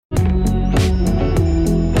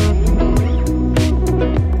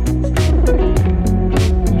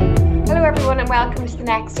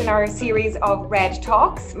next in our series of Red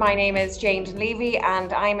Talks. My name is Jane Dunleavy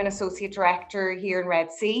and I'm an Associate Director here in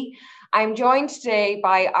Red Sea. I'm joined today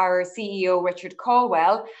by our CEO, Richard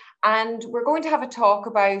Caldwell, and we're going to have a talk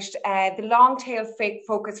about the long tail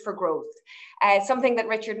focus for growth, something that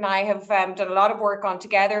Richard and I have done a lot of work on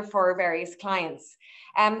together for various clients.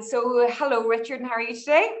 So hello, Richard, and how are you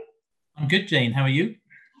today? I'm good, Jane. How are you?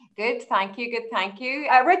 Good, thank you. Good, thank you.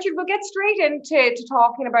 Richard, we'll get straight into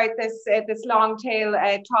talking about this long tail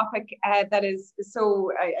topic that is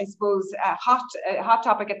so, I suppose, a hot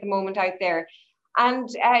topic at the moment out there. And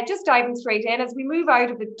just diving straight in, as we move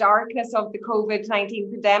out of the darkness of the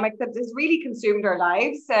COVID-19 pandemic that has really consumed our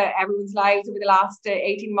lives, everyone's lives over the last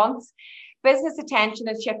 18 months, business attention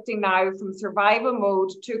is shifting now from survival mode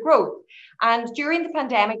to growth. And during the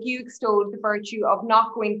pandemic, you extolled the virtue of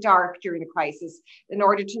not going dark during the crisis in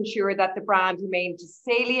order to ensure that the brand remained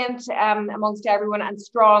salient amongst everyone and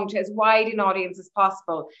strong to as wide an audience as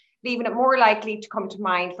possible, leaving it more likely to come to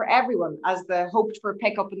mind for everyone as the hoped for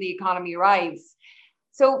pickup in the economy arrives.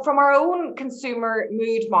 So from our own consumer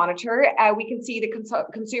mood monitor, we can see the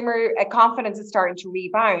consumer confidence is starting to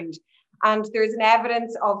rebound. And there's an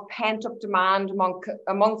evidence of pent-up demand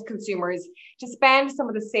amongst consumers to spend some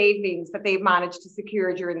of the savings that they've managed to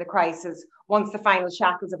secure during the crisis once the final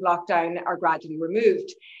shackles of lockdown are gradually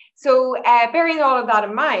removed. So bearing all of that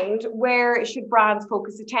in mind, where should brands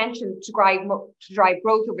focus attention to drive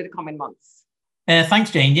growth over the coming months?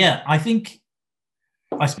 Thanks, Jane. Yeah, I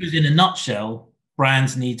suppose in a nutshell,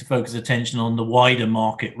 brands need to focus attention on the wider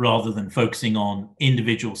market rather than focusing on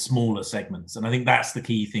individual smaller segments. And I think that's the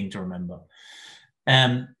key thing to remember.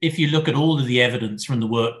 If you look at all of the evidence from the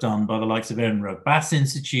work done by the likes of Ehrenberg Bass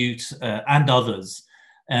Institute and others,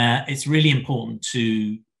 it's really important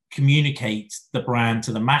to communicate the brand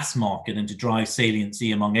to the mass market and to drive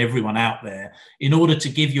saliency among everyone out there in order to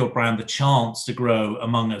give your brand the chance to grow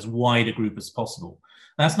among as wide a group as possible.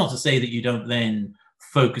 That's not to say that you don't then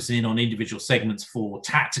focus in on individual segments for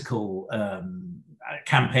tactical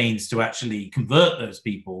campaigns to actually convert those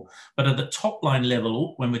people. But at the top line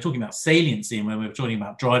level, when we're talking about saliency and when we're talking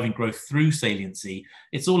about driving growth through saliency,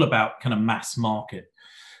 it's all about kind of mass market.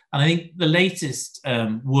 And I think the latest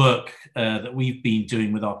work that we've been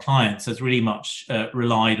doing with our clients has really much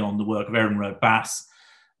relied on the work of Ehrenberg Bass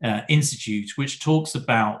Institute, which talks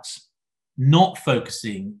about not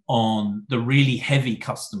focusing on the really heavy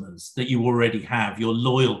customers that you already have, your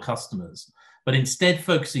loyal customers, but instead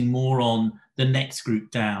focusing more on the next group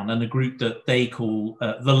down and a group that they call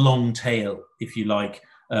the long tail, if you like,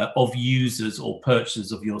 of users or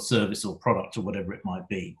purchasers of your service or product or whatever it might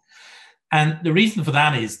be. And the reason for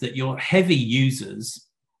that is that your heavy users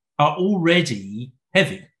are already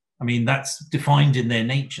heavy. I mean, that's defined in their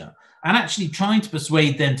nature. And actually trying to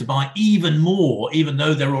persuade them to buy even more, even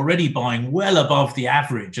though they're already buying well above the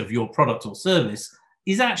average of your product or service,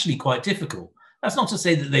 is actually quite difficult. That's not to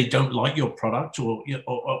say that they don't like your product or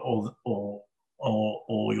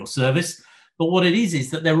your service, but what it is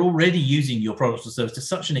that they're already using your product or service to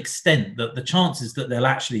such an extent that the chances that they'll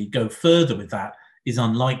actually go further with that is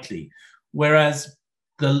unlikely. Whereas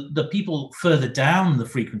the people further down the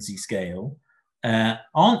frequency scale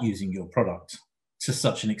aren't using your product to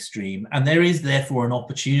such an extreme, and there is therefore an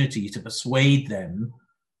opportunity to persuade them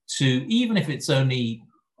to, even if it's only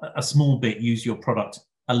a small bit, use your product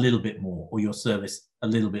a little bit more or your service a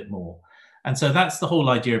little bit more. And so that's the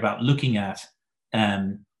whole idea about looking at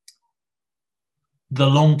the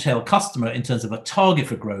long tail customer in terms of a target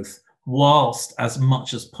for growth, whilst as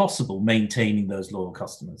much as possible maintaining those loyal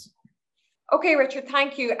customers. Okay, Richard,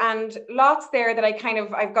 thank you. And lots there that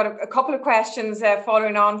I've got a couple of questions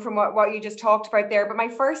following on from what you just talked about there. But my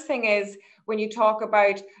first thing is, when you talk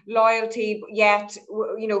about loyalty, yet,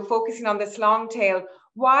 focusing on this long tail,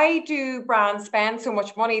 why do brands spend so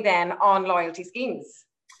much money then on loyalty schemes?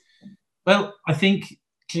 Well, I think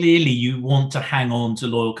clearly you want to hang on to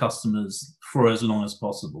loyal customers for as long as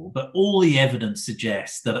possible. But all the evidence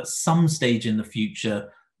suggests that at some stage in the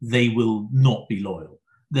future, they will not be loyal.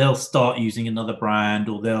 They'll start using another brand,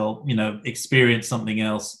 or they'll, experience something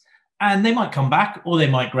else, and they might come back, or they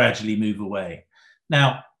might gradually move away.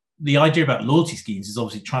 Now, the idea about loyalty schemes is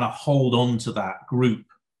obviously trying to hold on to that group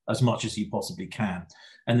as much as you possibly can.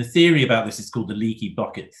 And the theory about this is called the leaky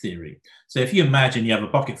bucket theory. So if you imagine you have a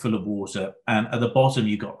bucket full of water, and at the bottom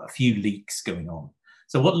you've got a few leaks going on.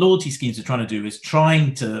 So what loyalty schemes are trying to do is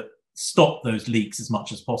trying to stop those leaks as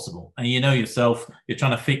much as possible. And you know yourself, you're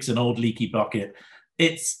trying to fix an old leaky bucket.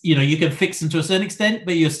 It's, you can fix them to a certain extent,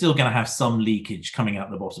 but you're still going to have some leakage coming out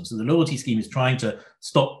the bottom. So the loyalty scheme is trying to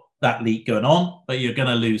stop that leak going on, but you're going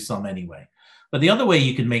to lose some anyway. But the other way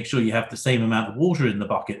you can make sure you have the same amount of water in the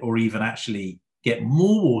bucket, or even actually get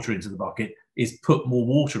more water into the bucket is put more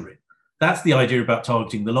water in. That's the idea about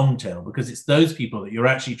targeting the long tail, because it's those people that you're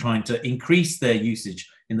actually trying to increase their usage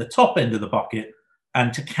in the top end of the bucket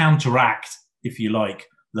and to counteract, if you like,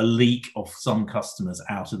 the leak of some customers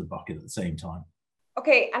out of the bucket at the same time.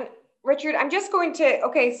 Okay, and Richard, I'm just going to,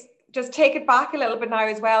 just take it back a little bit now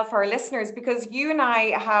as well for our listeners, because you and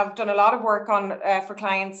I have done a lot of work on for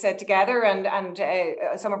clients together, and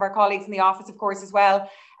some of our colleagues in the office, of course, as well,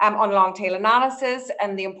 on long tail analysis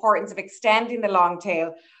and the importance of extending the long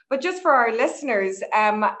tail. But just for our listeners,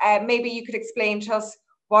 maybe you could explain to us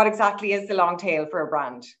what exactly is the long tail for a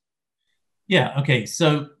brand? Yeah, okay.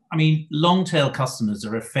 So, I mean, long tail customers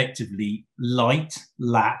are effectively light,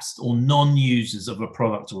 lapsed, or non-users of a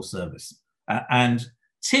product or service. And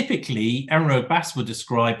typically, Erin Bass would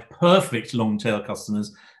describe perfect long tail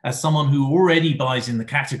customers as someone who already buys in the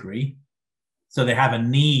category, so they have a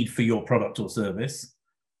need for your product or service,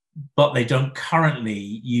 but they don't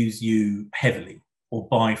currently use you heavily or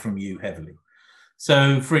buy from you heavily.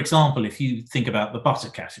 So, for example, if you think about the butter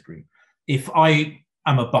category, if I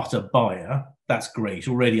am a butter buyer, that's great.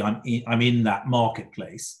 Already I'm in that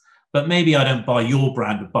marketplace, but maybe I don't buy your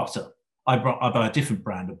brand of butter. I buy a different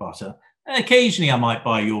brand of butter. And occasionally I might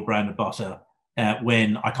buy your brand of butter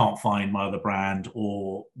when I can't find my other brand,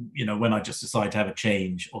 or, you know, when I just decide to have a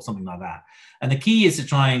change or something like that. And the key is to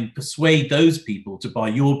try and persuade those people to buy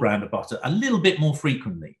your brand of butter a little bit more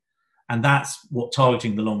frequently. And that's what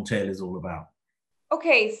targeting the long tail is all about.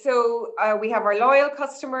 Okay, so we have our loyal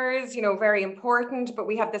customers, you know, very important, but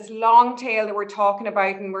we have this long tail that we're talking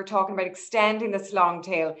about, and we're talking about extending this long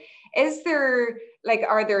tail. Is there, like,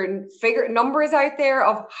 are there numbers out there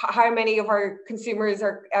of how many of our consumers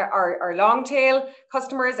are long tail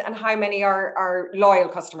customers and how many are loyal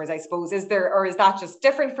customers, I suppose? Is there, or is that just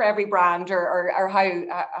different for every brand, or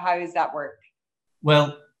how does that work?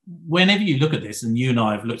 Well, whenever you look at this, and you and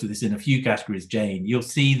I have looked at this in a few categories, Jane, you'll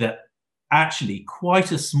see that actually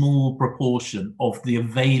quite a small proportion of the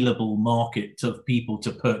available market of people to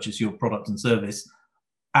purchase your product and service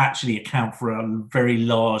actually account for a very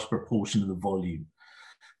large proportion of the volume.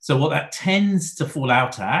 So what that tends to fall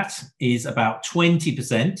out at is about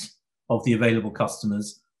 20% of the available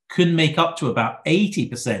customers can make up to about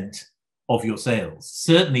 80% of your sales,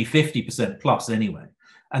 certainly 50% plus anyway.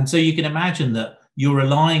 And so you can imagine that you're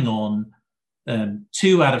relying on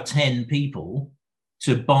 2 out of 10 people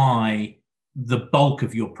to buy the bulk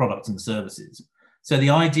of your products and services. So the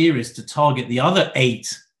idea is to target the other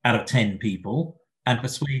 8 out of 10 people and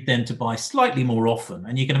persuade them to buy slightly more often.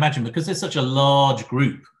 And you can imagine, because there's such a large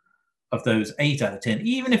group of those 8 out of 10,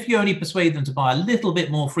 even if you only persuade them to buy a little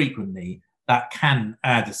bit more frequently, that can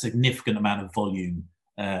add a significant amount of volume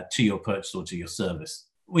to your purchase or to your service.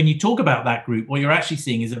 When you talk about that group, what you're actually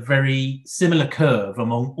seeing is a very similar curve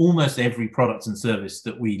among almost every product and service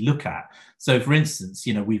that we look at. So for instance,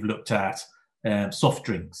 you know, we've looked at soft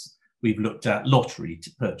drinks, we've looked at lottery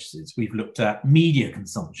purchases, we've looked at media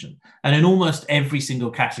consumption. And in almost every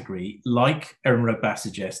single category, like Erin Bass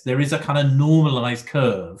suggests, there is a kind of normalized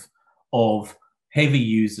curve of heavy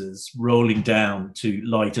users rolling down to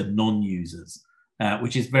light and non-users,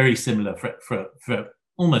 which is very similar for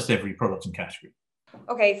almost every product and category.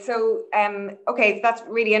 Okay, so that's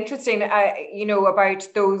really interesting. You know, about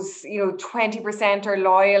those, you know, 20% are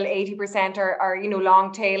loyal, 80% are you know,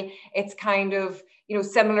 long tail. It's kind of, you know,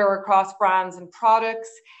 similar across brands and products.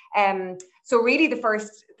 So really the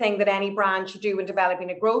first thing that any brand should do when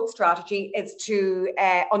developing a growth strategy is to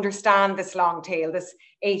understand this long tail, this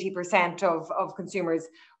 80% of consumers.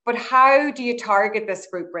 But how do you target this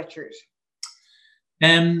group, Richard?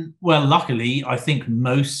 Well, luckily, I think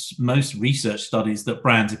most research studies that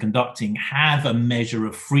brands are conducting have a measure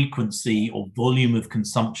of frequency or volume of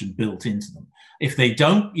consumption built into them. If they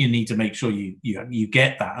don't, you need to make sure you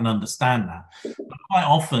get that and understand that. But quite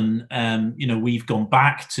often, you know, we've gone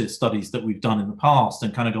back to studies that we've done in the past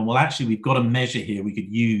and kind of gone, well, actually, we've got a measure here we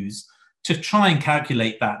could use to try and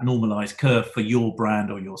calculate that normalized curve for your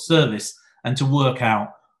brand or your service and to work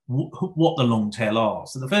out what the long tail are.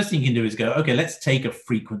 So the first thing you can do is go, okay, let's take a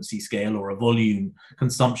frequency scale or a volume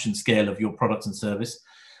consumption scale of your product and service.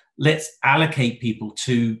 Let's allocate people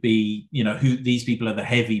to be, you know, who these people are the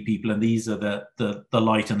heavy people and these are the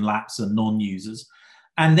light and lapse and non-users.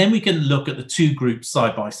 And then we can look at the two groups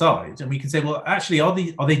side by side and we can say, well, actually, are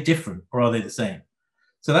they different or are they the same?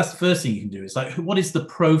 So that's the first thing you can do. Is like, what is the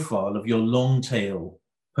profile of your long tail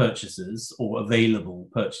purchases or available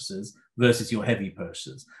purchases versus your heavy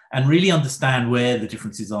purchases, and really understand where the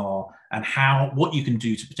differences are and what you can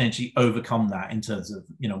do to potentially overcome that in terms of,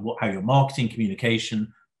 you know, how your marketing,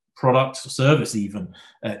 communication, product, service even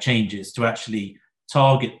changes to actually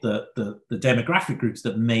target the demographic groups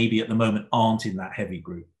that maybe at the moment aren't in that heavy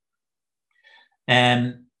group.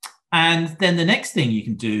 And then the next thing you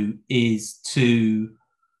can do is to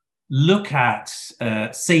look at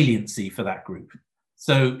saliency for that group.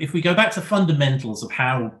 So if we go back to fundamentals of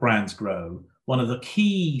how brands grow, one of the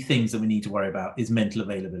key things that we need to worry about is mental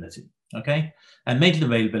availability, okay? And mental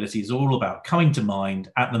availability is all about coming to mind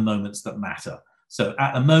at the moments that matter. So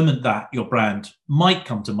at the moment that your brand might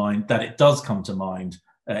come to mind, that it does come to mind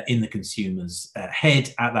in the consumer's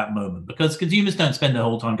head at that moment, because consumers don't spend their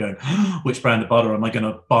whole time going, which brand of butter am I going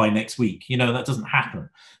to buy next week? You know, that doesn't happen.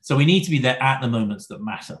 So we need to be there at the moments that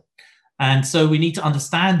matter. And so we need to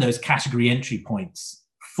understand those category entry points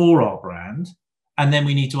for our brand. And then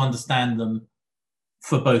we need to understand them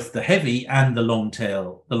for both the heavy and the long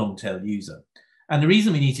tail user. And the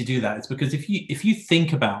reason we need to do that is because if you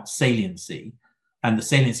think about saliency and the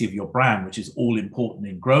saliency of your brand, which is all important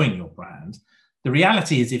in growing your brand, the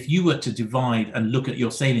reality is if you were to divide and look at your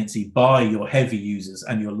saliency by your heavy users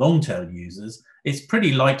and your long tail users, it's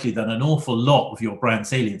pretty likely that an awful lot of your brand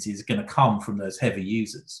saliency is going to come from those heavy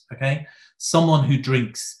users, okay? Someone who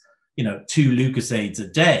drinks, 2 Lucozades a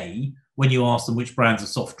day, when you ask them which brands of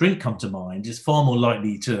soft drink come to mind, is far more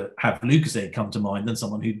likely to have Lucozade come to mind than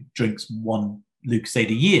someone who drinks 1 Lucozade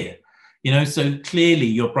a year. So clearly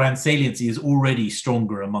your brand saliency is already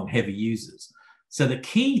stronger among heavy users. So the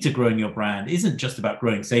key to growing your brand isn't just about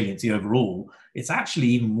growing saliency overall. It's actually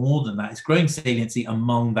even more than that. It's growing saliency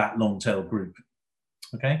among that long tail group.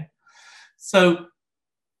 Okay. So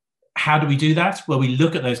how do we do that? Well, we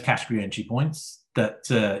look at those category entry points that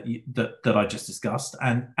I just discussed.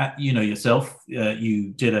 And yourself,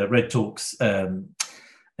 you did a Red Talks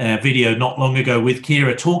video not long ago with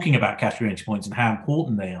Kira talking about category entry points and how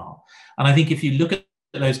important they are. And I think if you look at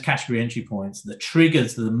those category entry points, the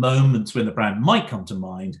triggers, the moments when the brand might come to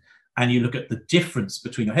mind, and you look at the difference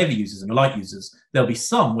between your heavy users and your light users, there'll be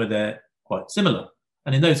some where they're quite similar.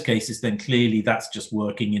 And in those cases, then clearly that's just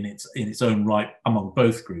working in its own right among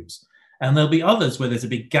both groups. And there'll be others where there's a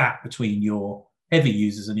big gap between your heavy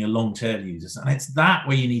users and your long tail users. And it's that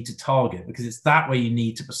way you need to target, because it's that way you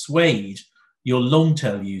need to persuade your long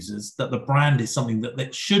tail users that the brand is something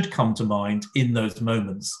that should come to mind in those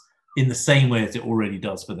moments, in the same way as it already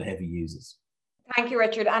does for the heavy users. Thank you,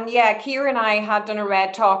 Richard. And yeah, Kira and I had done a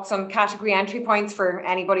Red Talks on category entry points for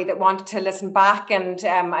anybody that wanted to listen back and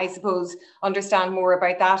I suppose understand more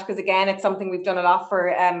about that, because again, it's something we've done a lot for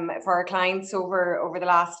our clients over the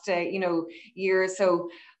last year or so.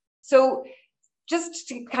 So just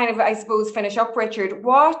to kind of, I suppose, finish up, Richard,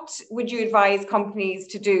 what would you advise companies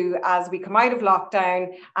to do as we come out of lockdown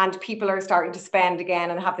and people are starting to spend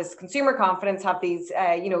again and have this consumer confidence, have these,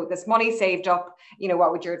 this money saved up?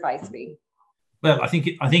 What would your advice be? Well, I think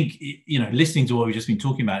listening to what we've just been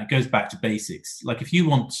talking about, it goes back to basics. Like if you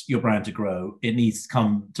want your brand to grow, it needs to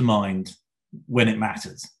come to mind when it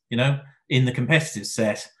matters, in the competitive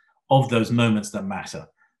set of those moments that matter.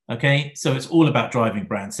 Okay, so it's all about driving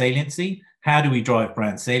brand saliency. How do we drive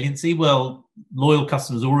brand saliency? Well, loyal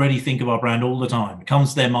customers already think of our brand all the time. It comes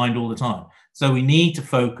to their mind all the time. So we need to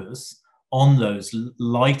focus on those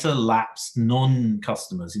lighter, lapsed,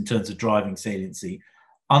 non-customers in terms of driving saliency,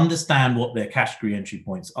 understand what their category entry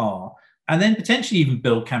points are, and then potentially even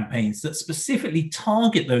build campaigns that specifically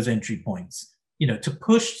target those entry points, to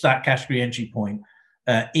push that category entry point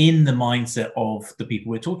in the mindset of the people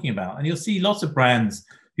we're talking about. And you'll see lots of brands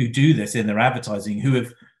who do this in their advertising, who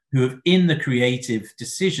have in the creative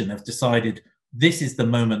decision have decided this is the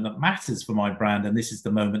moment that matters for my brand and this is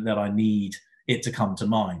the moment that I need it to come to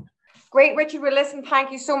mind. Great, Richard. Well, listen,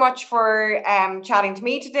 thank you so much for chatting to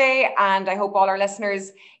me today. And I hope all our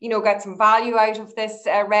listeners, get some value out of this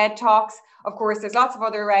Red Talks. Of course, there's lots of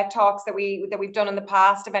other Red Talks that we've done in the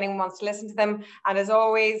past, if anyone wants to listen to them. And as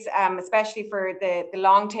always, especially for the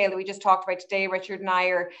long tail that we just talked about today, Richard and I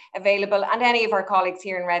are available, and any of our colleagues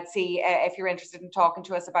here in Red Sea, if you're interested in talking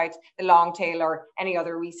to us about the long tail or any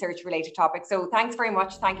other research related topic. So thanks very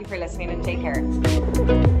much. Thank you for listening and take care.